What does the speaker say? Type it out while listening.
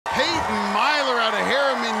Payton Myler out of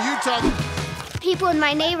Harriman, Utah. People in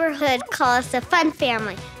my neighborhood call us a fun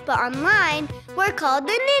family, but online, we're called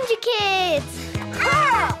the Ninja Kids.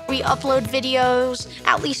 We upload videos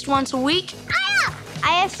at least once a week.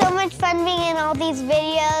 I have so much fun being in all these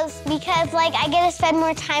videos because, like, I get to spend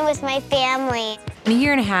more time with my family. In a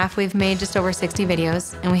year and a half, we've made just over 60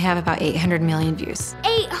 videos, and we have about 800 million views.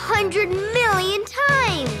 800 million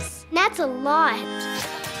times! That's a lot.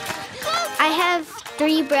 I have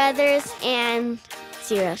 3 brothers and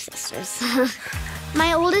 0 sisters.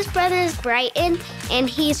 My oldest brother is Brighton, and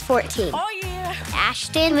he's 14. Oh, yeah.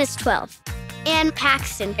 Ashton is 12. And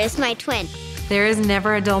Paxton is my twin. There is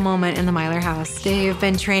never a dull moment in the Myler house. They've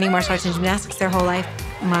been training martial arts and gymnastics their whole life.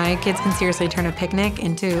 My kids can seriously turn a picnic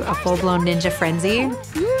into a full-blown ninja frenzy.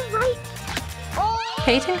 You're right.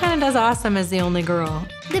 Payton kind of does awesome as the only girl.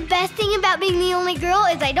 The best thing about being the only girl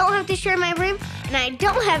is I don't have to share my room, and I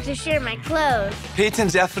don't have to share my clothes. Payton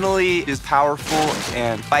definitely is powerful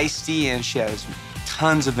and feisty, and she has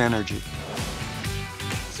tons of energy.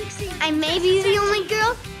 I may be the only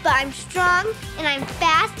girl, but I'm strong, and I'm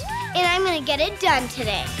fast, and I'm gonna get it done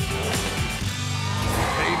today.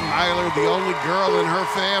 Payton Myler, the only girl in her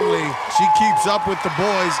family. She keeps up with the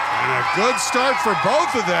boys, and a good start for both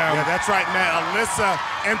of them. Yeah, that's right, Matt. Alyssa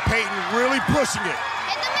and Payton really pushing it.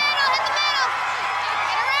 Hit the middle, hit the middle.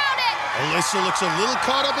 Get around it. Alyssa looks a little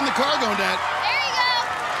caught up in the cargo net. There you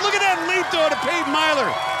go. Look at that leap throw to Payton Myler.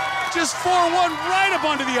 Just 4-1 right up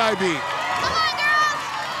onto the IB. Come on, girls.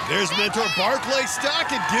 There's mentor Barclay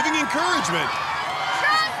Stockett giving encouragement.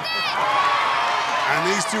 Trust it. And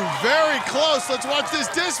these two very close. Let's watch this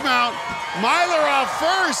dismount. Myler off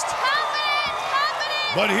first.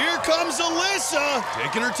 But here comes Alyssa,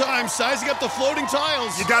 taking her time, sizing up the floating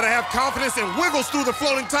tiles. You gotta have confidence and wiggles through the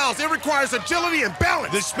floating tiles. It requires agility and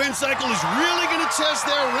balance. The spin cycle is really gonna test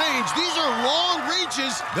their range. These are long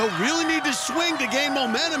reaches. They'll really need to swing to gain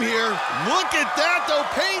momentum here. Look at that, though.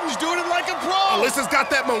 Payton's doing it like a pro. Alyssa's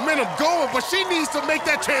got that momentum going, but she needs to make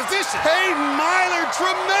that transition. Payton Myler,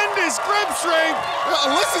 tremendous grip strength.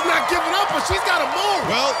 Alyssa's not giving up, but she's gotta move.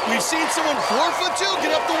 Well, we've seen someone 4'2"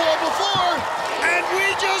 get up the wall before. And we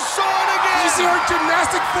just saw it again. Did you see her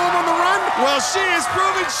gymnastic form on the run? Well, she has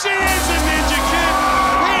proven she is a ninja kid.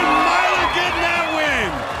 Payton Myler getting that win.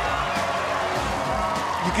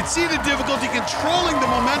 You can see the difficulty controlling the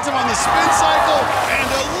momentum on the spin cycle. And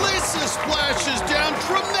Alyssa splashes down.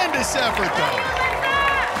 Tremendous effort, though.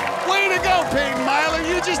 Way to go, Payton Myler.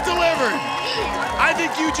 You just delivered. I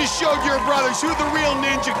think you just showed your brothers who the real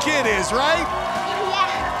ninja kid is, right?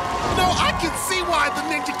 No, I can see why the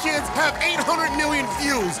Ninja Kids have 800 million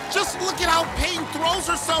views. Just look at how Payton throws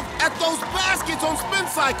herself at those baskets on spin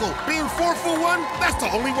cycle. Being 4'1", that's the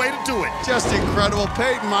only way to do it. Just incredible.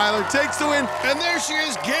 Payton Myler takes the win. And there she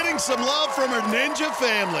is getting some love from her ninja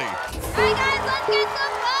family. All right, guys, let's get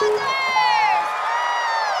some photos.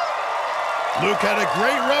 Luke had a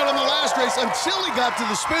great run on the last race until he got to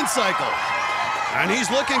the spin cycle. And he's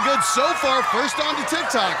looking good so far, first on to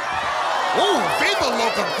TikTok. Ooh, Viva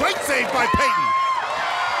Loca, great save by Payton.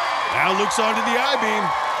 Now Luke's onto the I-beam.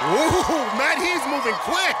 Ooh, Matt, he's moving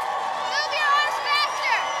quick. Move your arms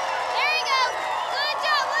faster. There you go. Good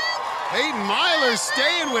job, Luke. Payton Myler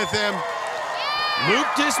staying with him. Luke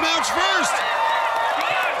dismounts first.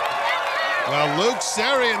 Well, Luke's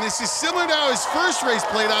Sari, and this is similar to how his first race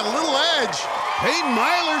played out, a little edge. Payton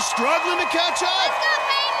Myler struggling to catch up. Let's go,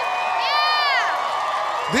 Payton.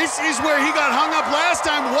 This is where he got hung up last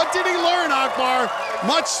time. What did he learn, Akbar?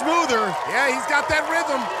 Much smoother. Yeah, he's got that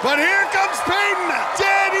rhythm. But here comes Payton,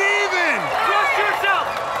 dead even. Trust yourself.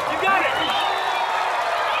 You got it.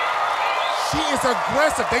 She is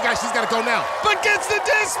aggressive. She's got to go now. But gets the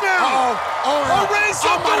dismount. Oh, a race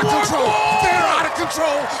I'm up the out of control. wall. They're out of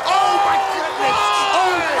control. Oh, my goodness. Oh,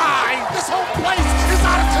 my. This whole place is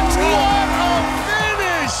out of control. What a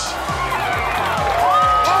finish.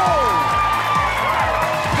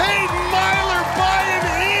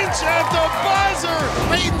 At the buzzer!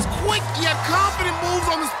 Payton's quick yet confident moves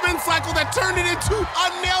on the spin cycle that turned it into a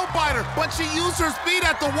nail biter, but she used her speed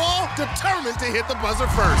at the wall, determined to hit the buzzer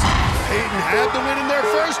first. Payton had the win in their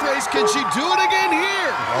first race. Can she do it again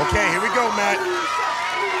here? Okay, here we go, Matt.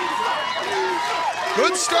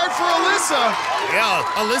 Good start for Alyssa. Yeah,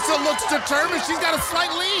 Alyssa looks determined. She's got a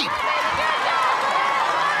slight lead.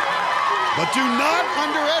 But do not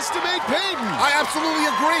underestimate Payton. I absolutely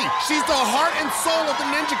agree. She's the heart and soul of the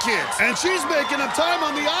Ninja Kids. And she's making up time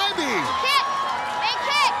on the I-beam. Kick. Big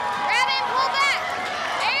kick. Grab it and pull back.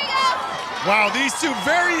 There you go. Wow, these two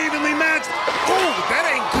very evenly matched. Ooh, that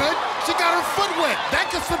ain't good. She got her foot wet. That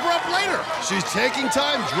could slip her up later. She's taking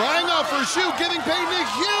time, drying off her shoe, giving Payton a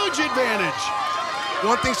huge advantage.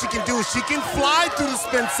 One thing she can do is she can fly through the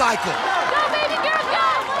spin cycle. Go, baby girl,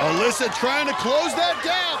 go! Alyssa trying to close that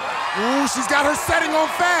gap. Ooh, she's got her setting on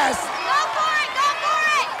fast. Go for it, go for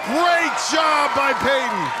it! Great job by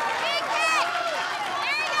Payton. Big hit! There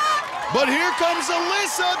you go! But here comes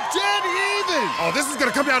Alyssa, dead even. Oh, this is gonna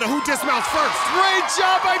come down to who dismounts first. Great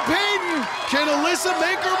job by Payton. Can Alyssa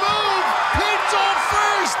make her move? Payton's off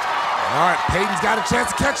first. All right, Payton's got a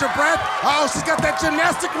chance to catch her breath. Oh, she's got that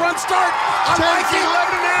gymnastic run start. I 10 like feet, it.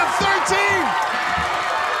 11 and a half,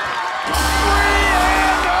 13.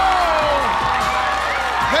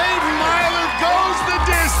 3-0. Payton Myler goes the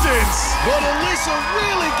distance. But Alyssa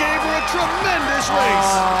really gave her a tremendous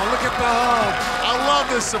race. Oh, look at the hug. I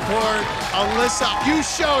love this support. Alyssa, you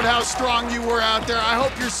showed how strong you were out there. I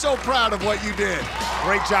hope you're so proud of what you did.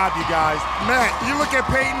 Great job, you guys. Matt, you look at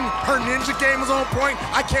Payton, her ninja game is on point.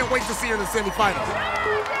 I can't wait to see her in the semifinals.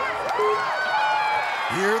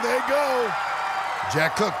 Here they go.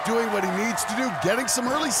 Jack Cook doing what he needs to do, getting some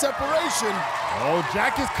early separation. Oh,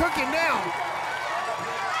 Jack is cooking now.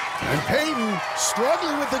 And Payton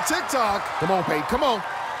struggling with the TikTok. Come on, Payton, come on.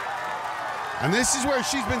 And this is where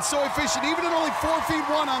she's been so efficient, even at only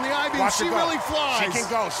 4'1" on the I-beam, Watch her she go. really flies.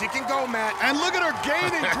 She can go, Matt. And look at her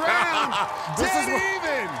gaining ground. Dead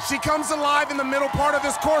even. She comes alive in the middle part of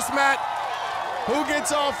this course, Matt. Who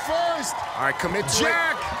gets off first? All right, commit to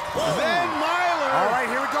Jack, it. then Myler. All right,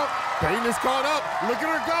 here we go. Payton is caught up. Look at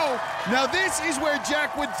her go. Now this is where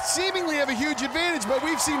Jack would seemingly have a huge advantage, but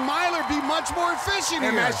we've seen Myler be much more efficient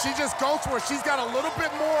And here. Matt, she just goes for it. She's got a little bit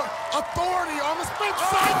more authority on the spin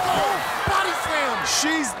cycle. Body slam.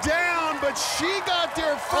 She's down, but she got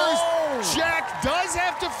there first. Oh. Jack does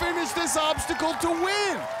have to finish this obstacle to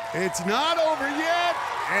win. It's not over yet.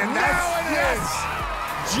 And now that's it is.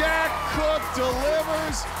 Jack Cook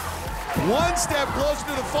delivers. One step closer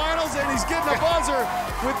to the finals, and he's getting a buzzer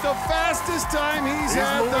with the fastest time he's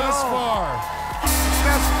had moving thus on. far.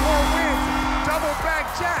 That's 4 wins. Double back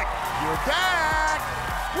Jack. You're back.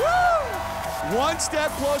 Woo! One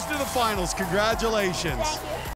step closer to the finals. Congratulations. Thank you.